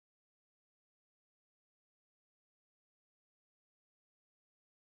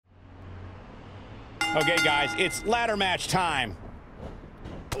Okay, guys, it's ladder match time.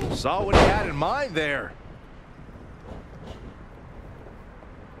 Saw what he had in mind there.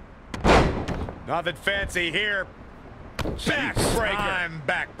 Nothing fancy here. Backbreaker.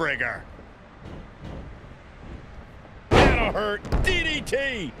 Backbreaker. That'll hurt.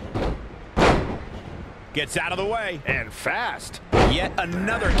 DDT. Gets out of the way. And fast. Yet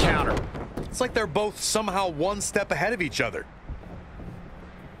another counter. It's like they're both somehow one step ahead of each other.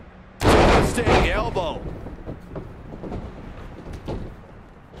 Devastating elbow.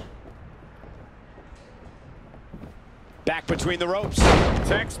 Back between the ropes.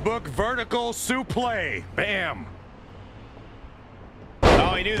 Textbook vertical suplex. Bam.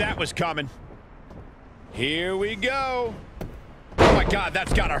 Oh, he knew that was coming. Here we go. Oh my God,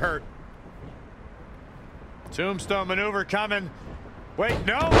 that's gotta hurt. Tombstone maneuver coming. Wait,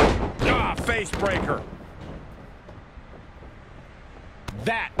 no. Ah, face breaker.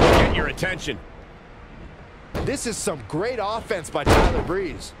 That will get your attention. This is some great offense by Tyler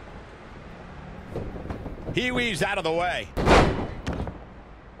Breeze. He weaves out of the way.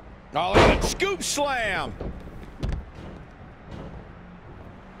 Oh, look at that scoop slam.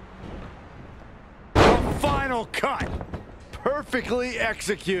 The final cut. Perfectly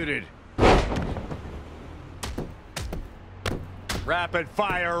executed. Rapid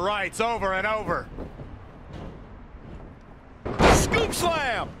fire rights over and over. Scoop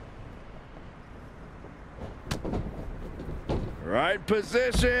slam. Right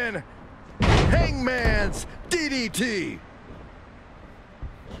position. Hangman's DDT.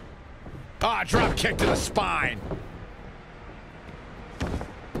 Ah, drop kick to the spine.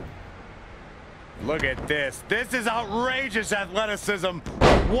 Look at this. This is outrageous athleticism.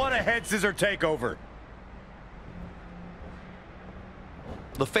 What a head scissor takeover.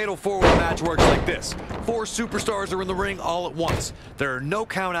 The Fatal 4-Way match works like this. 4 superstars are in the ring all at once. There are no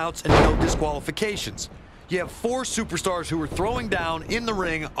countouts and no disqualifications. You have 4 superstars who are throwing down in the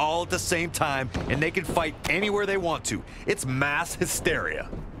ring all at the same time, and they can fight anywhere they want to. It's mass hysteria.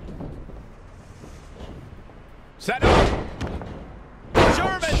 Set up.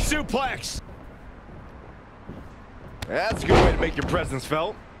 German suplex. That's a good way to make your presence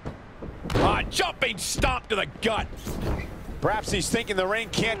felt. Ah, jumping stomp to the gut. Perhaps he's thinking the ring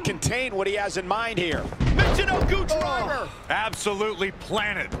can't contain what he has in mind here. Michinoku driver. Absolutely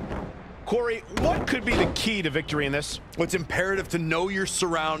planted. Corey, what could be the key to victory in this? It's imperative to know your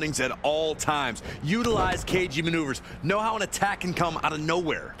surroundings at all times. Utilize cagey maneuvers. Know how an attack can come out of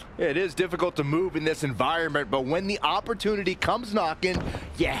nowhere. It is difficult to move in this environment, but when the opportunity comes knocking,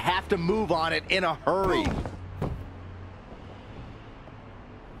 you have to move on it in a hurry.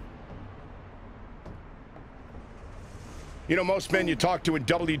 You know, most men you talk to in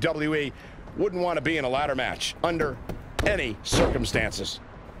WWE wouldn't want to be in a ladder match under any circumstances.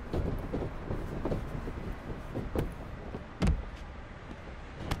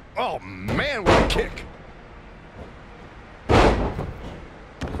 Oh, man, what a kick.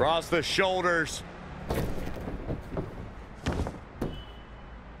 Across the shoulders.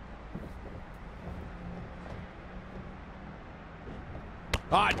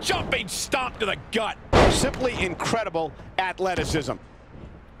 Ah, jumping stomp to the gut. Simply incredible athleticism.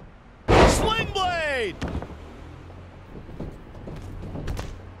 Sling blade.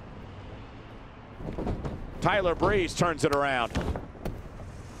 Tyler Breeze turns it around.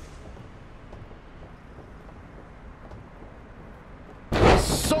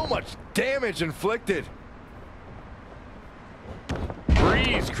 So much damage inflicted.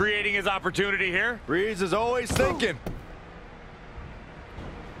 Breeze creating his opportunity here. Breeze is always thinking.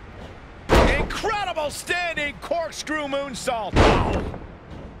 Incredible standing corkscrew moonsault. Oh.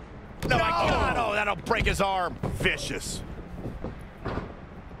 No, my God. Oh, that'll break his arm. Vicious.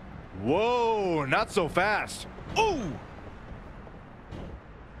 Whoa, not so fast. Ooh.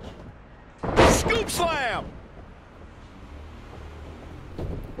 Scoop slam.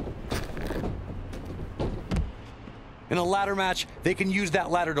 In a ladder match, they can use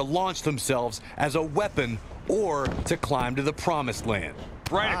that ladder to launch themselves as a weapon or to climb to the promised land.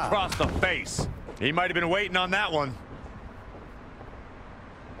 Right across the face. He might have been waiting on that one.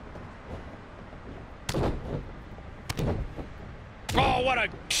 Oh, what a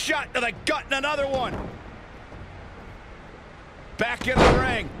shot to the gut and another one. Back in the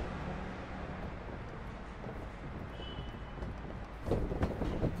ring.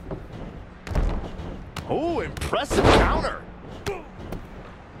 Oh, impressive counter.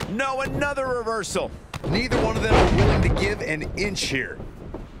 No, another reversal. Neither one of them are willing to give an inch here.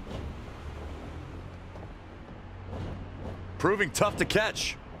 Proving tough to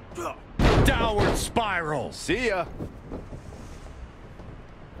catch. Downward spiral. See ya.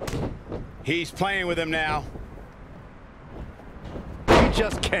 He's playing with him now. He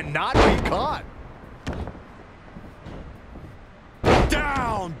just cannot be caught.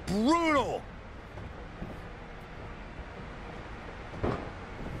 Down, brutal.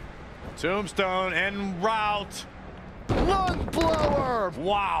 Tombstone en route. Lung blower.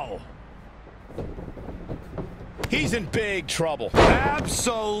 Wow. He's in big trouble.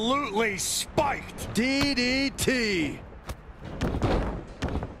 Absolutely spiked. DDT.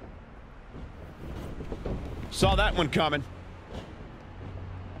 Saw that one coming.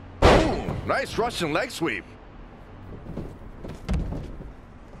 Ooh, nice Russian leg sweep.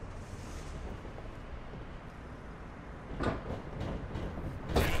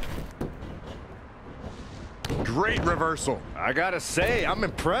 Great reversal. I gotta say, I'm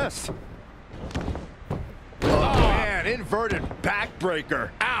impressed. Oh, man, inverted backbreaker.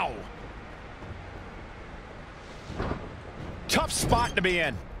 Ow! Tough spot to be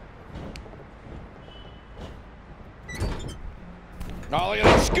in. Oh, look at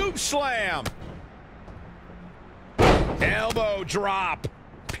that scoop slam. Elbow drop.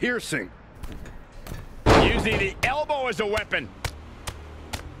 Piercing. Using the elbow as a weapon.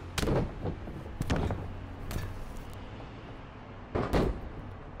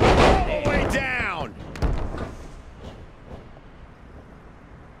 All the way down.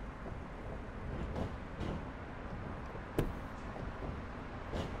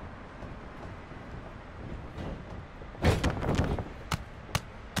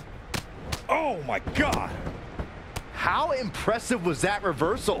 Oh my God. How impressive was that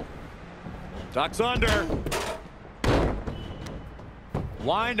reversal? Ducks under.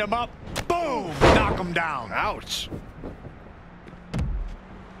 Wind him up. Boom. Knock him down. Ouch.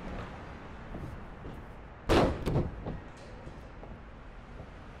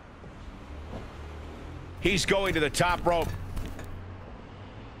 He's going to the top rope.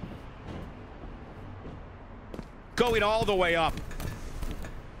 Going all the way up.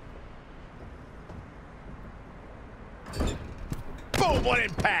 Boom, what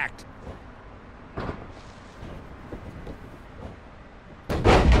impact!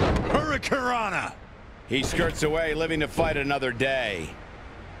 Hurricanrana. He skirts away, living to fight another day.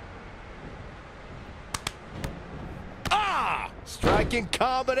 Ah! Striking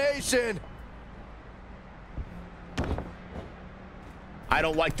combination. I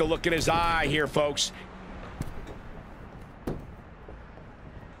don't like the look in his eye here, folks.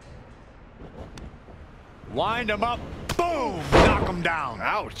 Wind him up. Boom. Knock him down.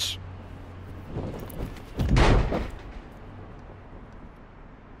 Ouch.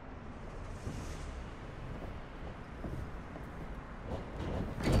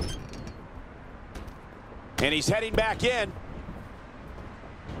 And he's heading back in.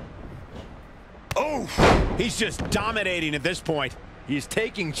 Oh, He's just dominating at this point. He's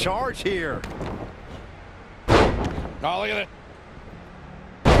taking charge here. Oh, look at it.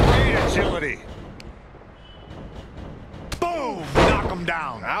 great agility. Boom. Knock him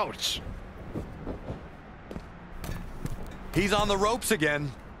down. Ouch. He's on the ropes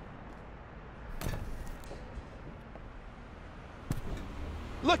again.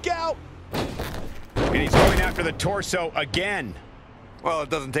 Look out! And he's going after the torso again. Well, it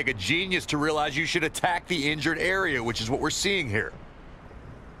doesn't take a genius to realize you should attack the injured area, which is what we're seeing here.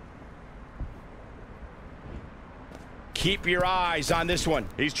 Keep your eyes on this one.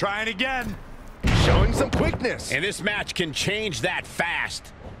 He's trying again. Showing some quickness. And this match can change that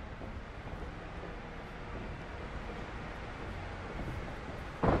fast.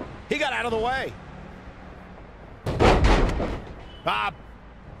 He got out of the way. Bob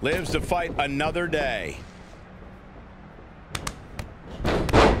lives to fight another day.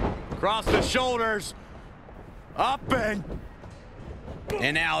 Across the shoulders. Up and...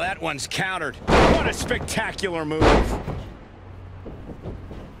 And now that one's countered. What a spectacular move.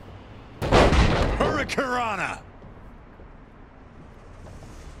 Hurricanrana.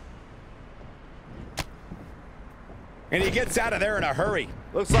 And he gets out of there in a hurry.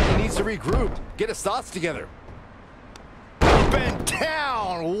 Looks like he needs to regroup. Get his thoughts together. Up and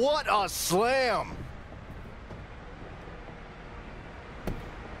down. What a slam.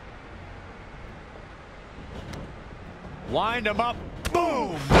 Wind him up.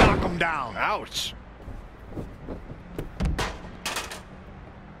 Boom. Knock him down. Ouch.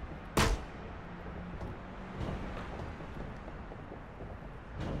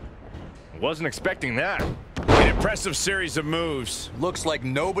 Wasn't expecting that. An impressive series of moves. Looks like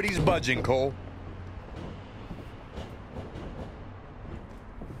nobody's budging, Cole.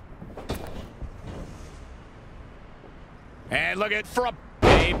 And look at for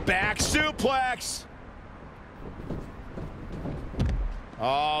a back suplex.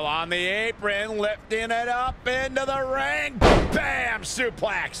 Oh, on the apron, lifting it up into the ring. Bam!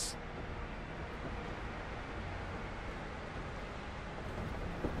 Suplex.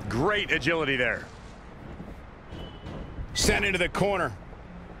 Great agility there. Sent into the corner.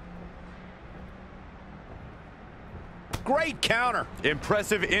 Great counter.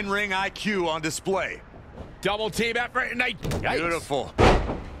 Impressive in-ring IQ on display. Double team effort. Yikes. Beautiful.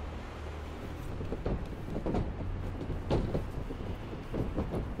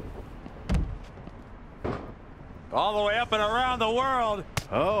 All the way up and around the world.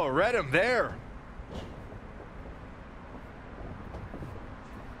 Oh, read him there.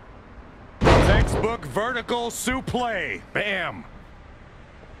 Textbook vertical suplex. Bam.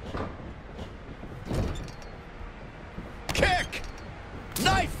 Kick.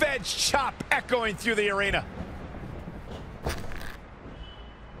 Knife edge chop echoing through the arena.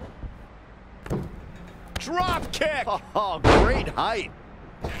 Drop kick. Oh, great height.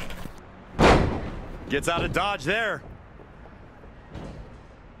 Gets out of dodge there.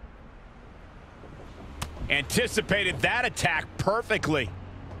 Anticipated that attack perfectly.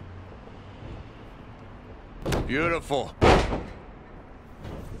 Beautiful.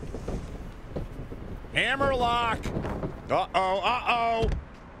 Hammerlock. Uh-oh, uh-oh.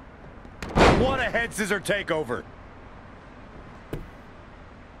 What a head scissor takeover.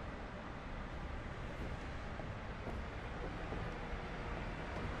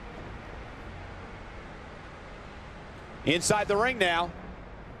 Inside the ring now.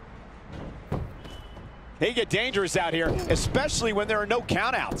 They get dangerous out here, especially when there are no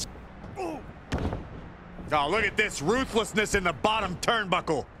countouts. Oh, look at this ruthlessness in the bottom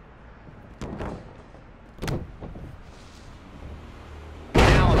turnbuckle.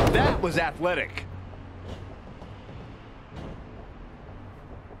 Now that was athletic.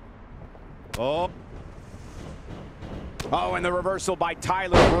 Oh, and the reversal by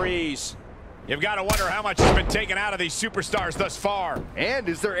Tyler Breeze. You've got to wonder how much has been taken out of these superstars thus far. And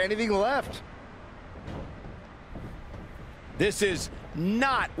is there anything left? This is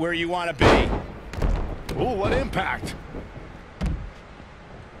not where you want to be. Ooh, what impact.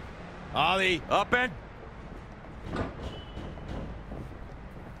 The Up and...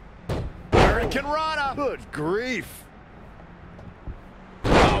 Hurricane Rana. Good grief.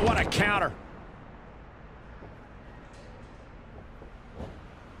 Oh, what a counter.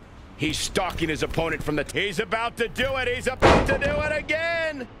 He's stalking his opponent from the... He's about to do it. He's about to do it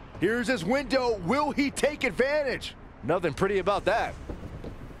again. Here's his window. Will he take advantage? Nothing pretty about that.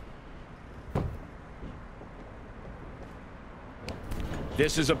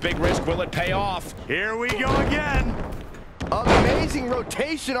 This is a big risk. Will it pay off? Here we go again. Amazing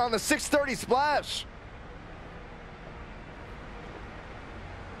rotation on the 630 splash.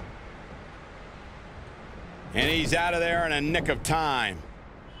 And he's out of there in a nick of time.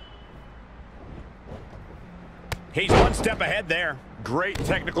 He's one step ahead there. Great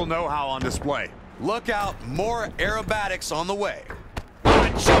technical know-how on display. Look out, more aerobatics on the way.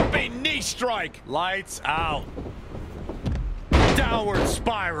 A jumping knee strike. Lights out. Downward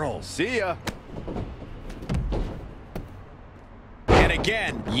spiral. See ya. And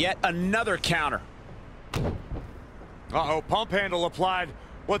again, yet another counter. Uh-oh, pump handle applied.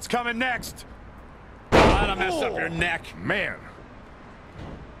 What's coming next? That'll mess up your neck. Man.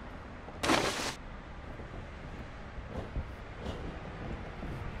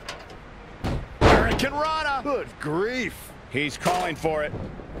 Hurricane Rana. Good grief. He's calling for it.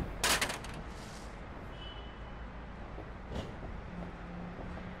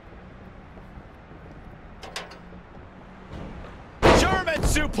 German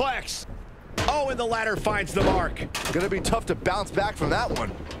suplex. Oh, and the ladder finds the mark. Gonna be tough to bounce back from that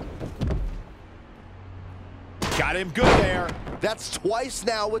one. Got him good there. That's twice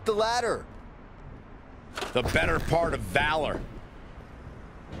now with the ladder. The better part of valor.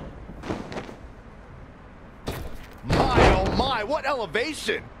 My, oh my, what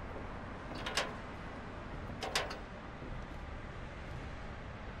elevation.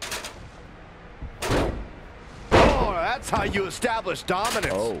 Oh, that's how you establish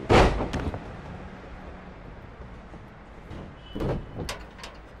dominance. Oh.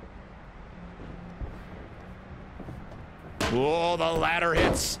 Oh, the ladder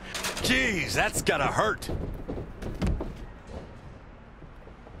hits. Jeez, that's gotta hurt.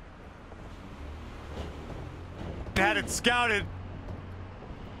 Had it scouted.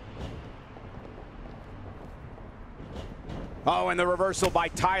 Oh, and the reversal by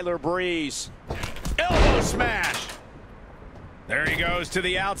Tyler Breeze. Elbow smash. There he goes to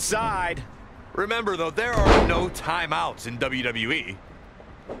the outside. Remember, though, there are no timeouts in WWE.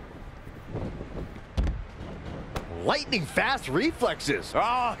 lightning fast reflexes.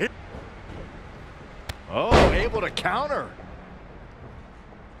 Oh, Oh, able to counter.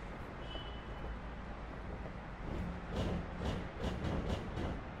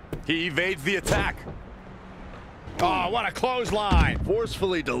 he evades the attack. Oh, what a clothesline.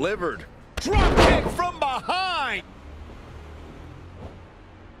 Forcefully delivered. Drop kick from behind.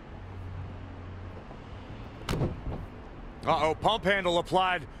 Uh-oh, pump handle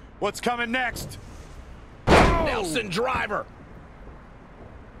applied. What's coming next? Nelson driver.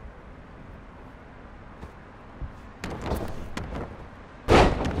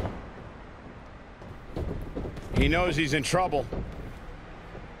 He knows he's in trouble.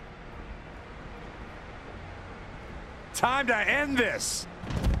 Time to end this.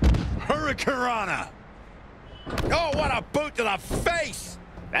 Hurricanrana. Oh, what a boot to the face.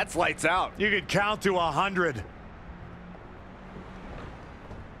 That's lights out. You could count to 100.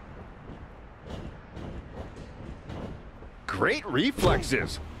 Great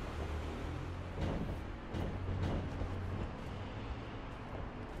reflexes.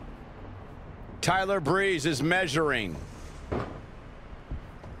 Tyler Breeze is measuring.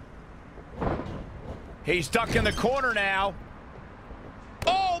 He's stuck in the corner now.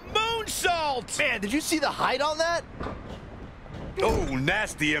 Oh, moonsault! Man, did you see the height on that? Oh,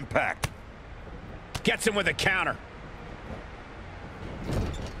 nasty impact. Gets him with a counter.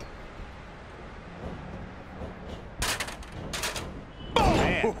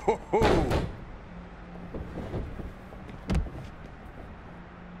 Man.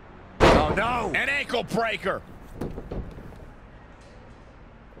 Oh, no. An ankle breaker.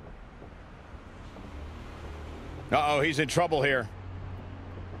 Uh-oh, he's in trouble here.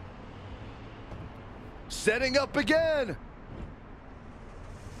 Setting up again.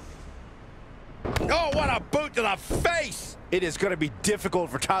 Oh, what a boot to the face! It is going to be difficult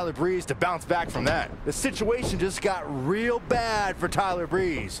for Tyler Breeze to bounce back from that. The situation just got real bad for Tyler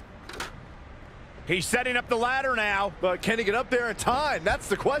Breeze. He's setting up the ladder now. But can he get up there in time? That's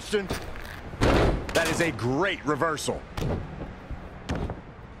the question. That is a great reversal.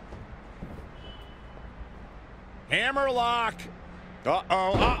 Hammerlock.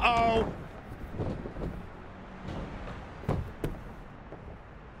 Uh-oh, uh-oh.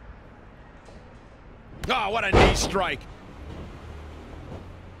 Oh, what a knee strike.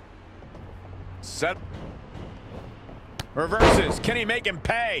 Set. Reverses. Can he make him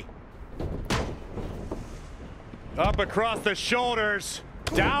pay? Up across the shoulders.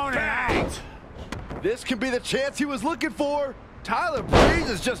 Down and out. This can be the chance he was looking for. Tyler Breeze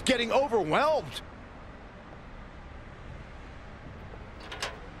is just getting overwhelmed.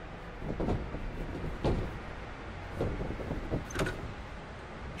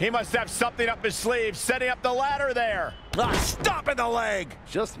 He must have something up his sleeve, setting up the ladder there. Ah, stopping the leg.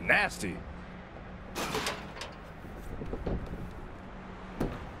 Just nasty.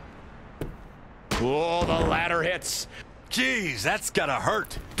 Oh, the ladder hits. Jeez, that's gotta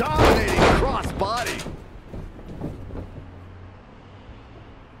hurt. Dominating cross body.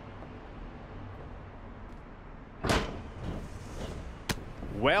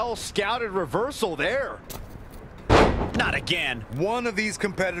 Well scouted reversal there. Not again. One of these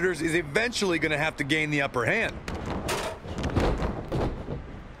competitors is eventually gonna have to gain the upper hand.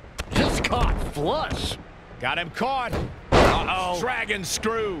 Just caught flush. Got him caught. Uh-oh. Dragon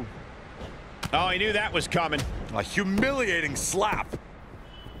screw. Oh, he knew that was coming. A humiliating slap.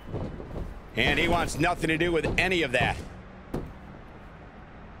 And he wants nothing to do with any of that.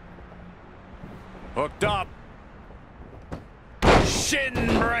 Hooked up. Shin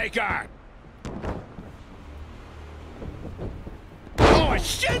breaker. Oh, a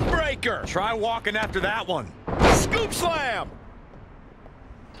shin breaker. Try walking after that one. Scoop slam.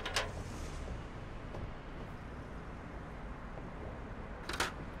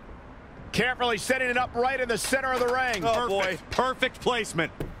 Carefully setting it up right in the center of the ring. Oh, boy. Perfect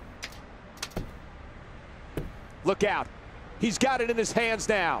placement. Look out. He's got it in his hands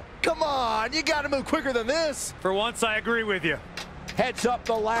now. Come on, you gotta move quicker than this. For once, I agree with you. Heads up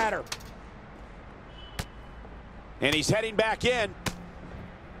the ladder. And he's heading back in.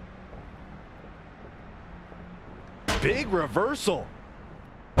 Big reversal.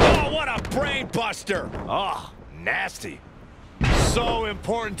 Oh, what a brain buster. Oh, nasty. So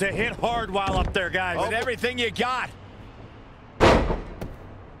important to hit hard while up there, guys. With everything you got.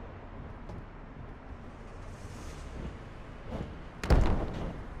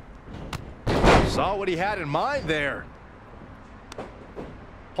 Saw what he had in mind there.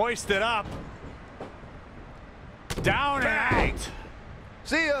 Hoist it up. Down and out.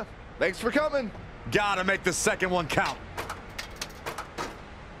 See ya. Thanks for coming. Gotta make the second one count.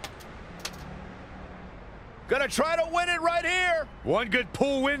 Gonna try to win it right here. One good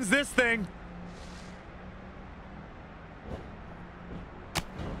pull wins this thing.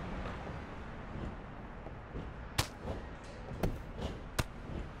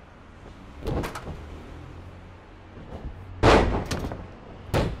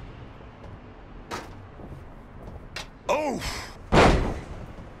 Oh!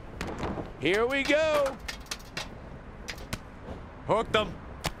 Here we go. Hooked them.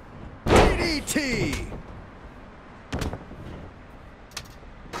 DDT!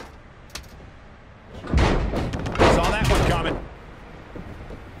 Saw that one coming.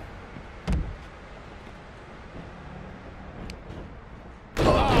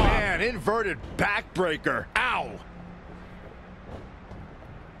 Oh, man, inverted backbreaker. Ow!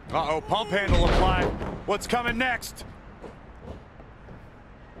 Uh-oh, pump handle applied. What's coming next?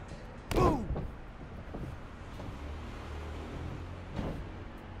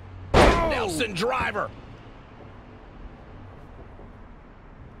 Nelson driver.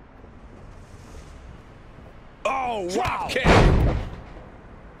 Oh, wow. Kick.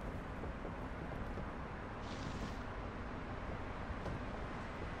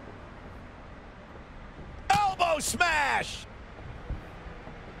 Elbow smash.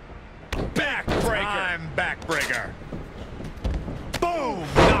 Backbreaker. I'm backbreaker. Boom!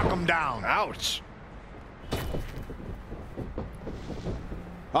 Knock him down. Ouch.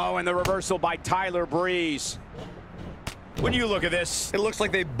 Oh, and the reversal by Tyler Breeze. When you look at this, It looks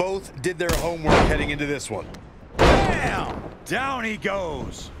like they both did their homework heading into this one. bam! Down he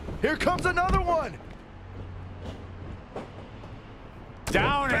goes. Here comes another one.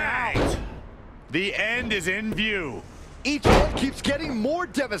 Down and out. The end is in view. Each one keeps getting more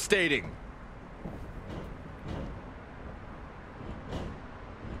devastating.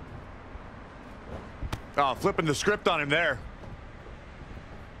 Oh, flipping the script on him there.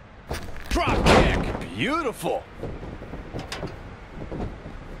 Drop kick. Beautiful.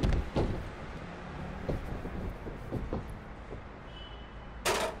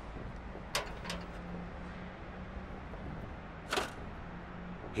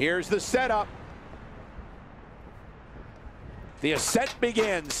 Here's the setup. The ascent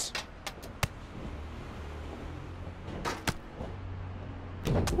begins.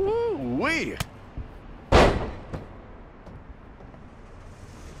 Woo-wee.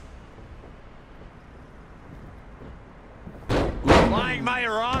 Flying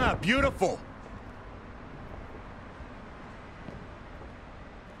Majorana, beautiful.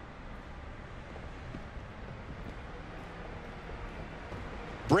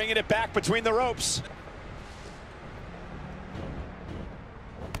 Bringing it back between the ropes.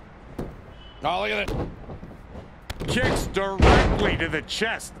 Oh, look at it. Kicks directly to the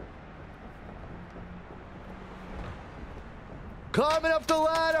chest. Climbing up the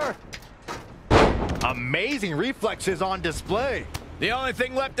ladder. Amazing reflexes on display. The only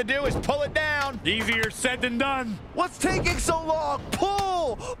thing left to do is pull it down. Easier said than done. What's taking so long?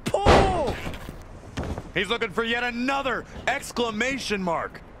 Pull! Pull! He's looking for yet another exclamation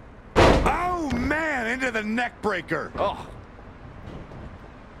mark. Oh, man, into the neck breaker. Oh.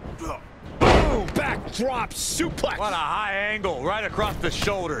 Boom! Backdrop suplex. What a high angle right across the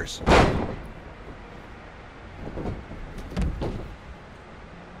shoulders.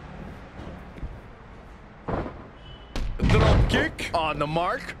 Drop kick. On the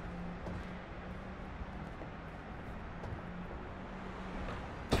mark.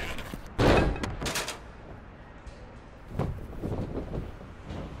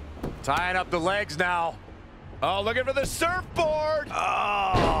 Tying up the legs now. Oh, looking for the surfboard.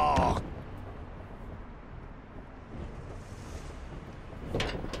 Oh.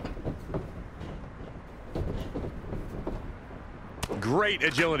 Great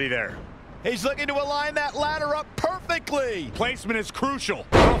agility there. He's looking to align that ladder up perfectly. Placement is crucial.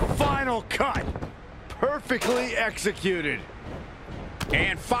 The final cut. Perfectly executed.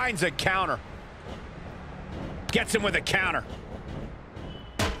 And finds a counter. Gets him with a counter.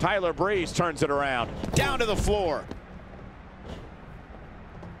 Tyler Breeze turns it around. Down to the floor.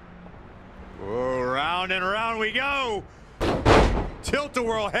 Oh, round and round we go.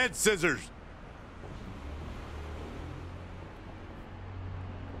 Tilt-a-whirl head scissors.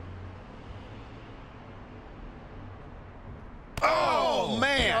 Oh,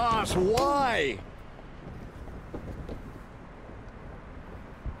 man. Gosh, why?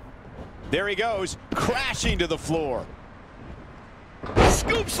 There he goes, crashing to the floor.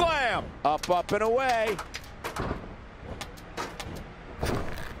 Scoop slam. Up, up, and away.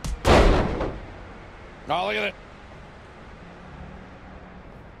 Oh, look at it.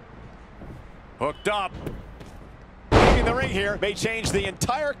 Hooked up. Leaving the ring here may change the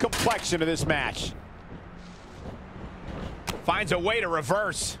entire complexion of this match. Finds a way to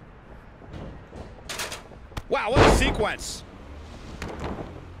reverse. Wow, what a sequence.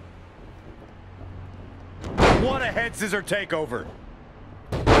 What a head scissor takeover.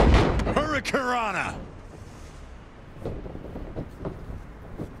 Hurricanrana.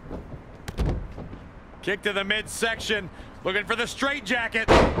 Kick to the midsection. Looking for the straitjacket.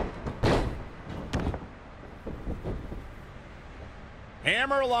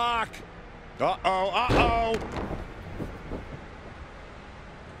 Hammerlock. Uh-oh, uh-oh.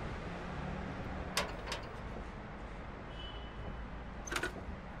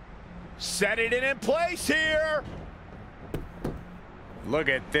 Set it in place here. Look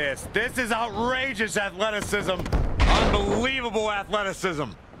at this. This is outrageous athleticism. Unbelievable athleticism.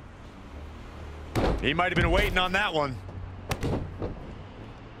 He might have been waiting on that one.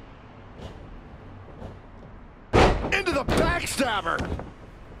 Into the backstabber.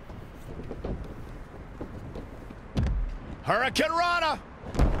 Hurricanrana.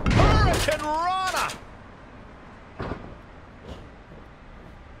 Hurricanrana.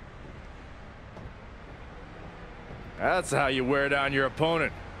 That's how you wear down your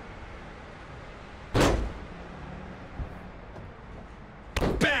opponent.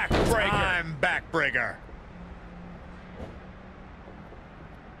 Backbreaker. Time backbreaker.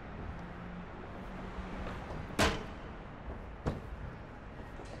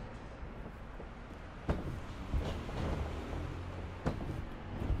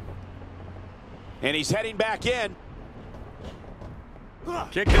 And he's heading back in.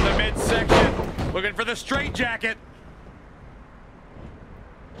 Kick to the midsection. Looking for the straitjacket.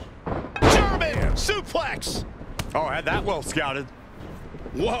 German suplex. Oh, had that well scouted.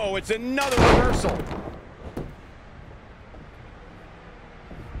 Whoa, it's another reversal.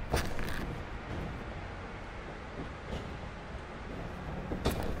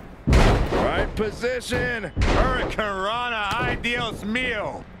 Right position. Hurricanrana, ideos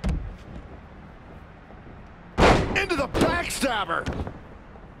mio. Into the backstabber.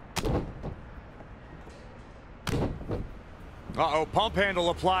 Uh-oh, pump handle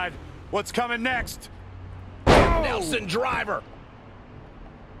applied. What's coming next? Nelson driver.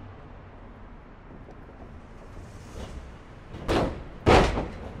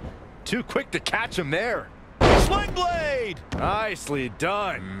 Too quick to catch him there. Sling blade. Nicely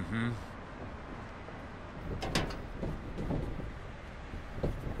done.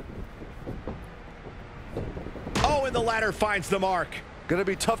 Oh, and the ladder finds the mark. Gonna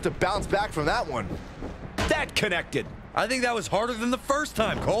be tough to bounce back from that one. That connected. I think that was harder than the first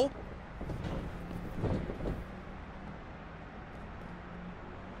time, Cole.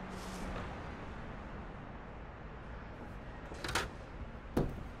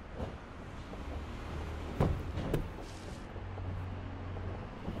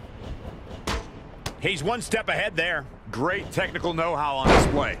 He's one step ahead there. Great technical know-how on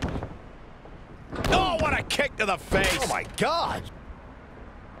display. Oh, what a kick to the face. Oh my God.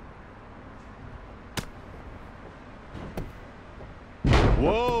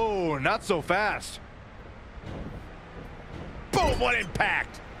 Whoa, not so fast. Boom, what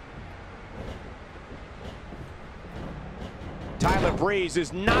impact. Tyler Breeze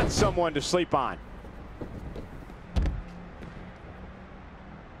is not someone to sleep on.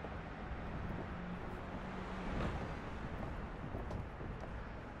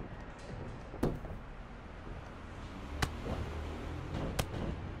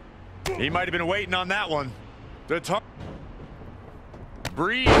 He might have been waiting on that one.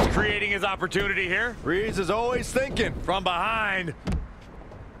 Breeze creating his opportunity here. Breeze is always thinking. From behind.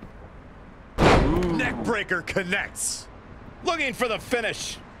 Neckbreaker connects. Looking for the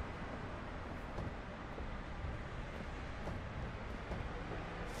finish.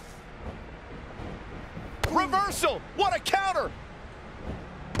 Reversal. What a counter.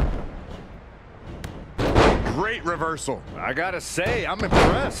 Great reversal. I gotta say, I'm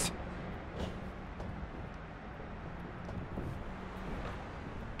impressed.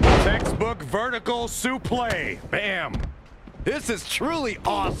 Textbook vertical suplex. Bam. This is truly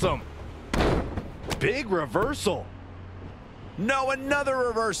awesome. Big reversal. No, another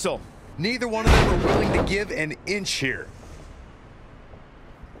reversal. Neither one of them are willing to give an inch here.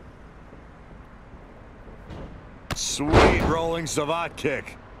 Sweet rolling savate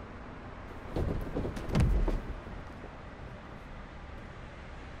kick.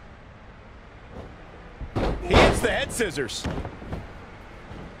 He hits the head scissors.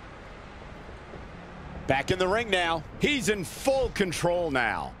 Back in the ring now. He's in full control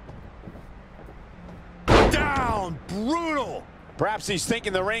now. Down, brutal. Perhaps he's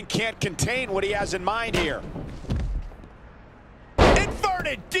thinking the ring can't contain what he has in mind here.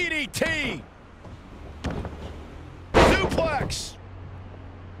 Inverted DDT. Suplex.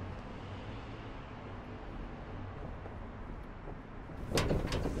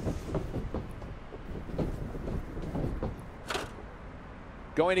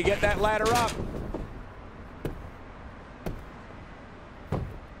 Going to get that ladder up.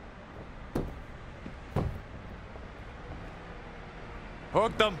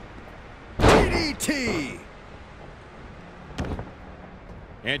 Hooked him. DDT.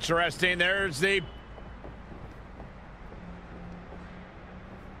 Interesting. There's the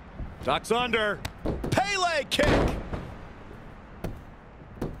Ducks under. Pele kick.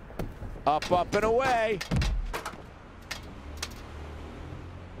 up, up, and away.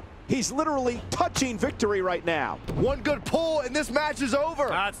 He's literally touching victory right now. One good pull and this match is over.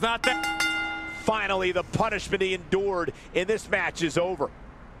 That's not that. Finally, the punishment he endured in this match is over.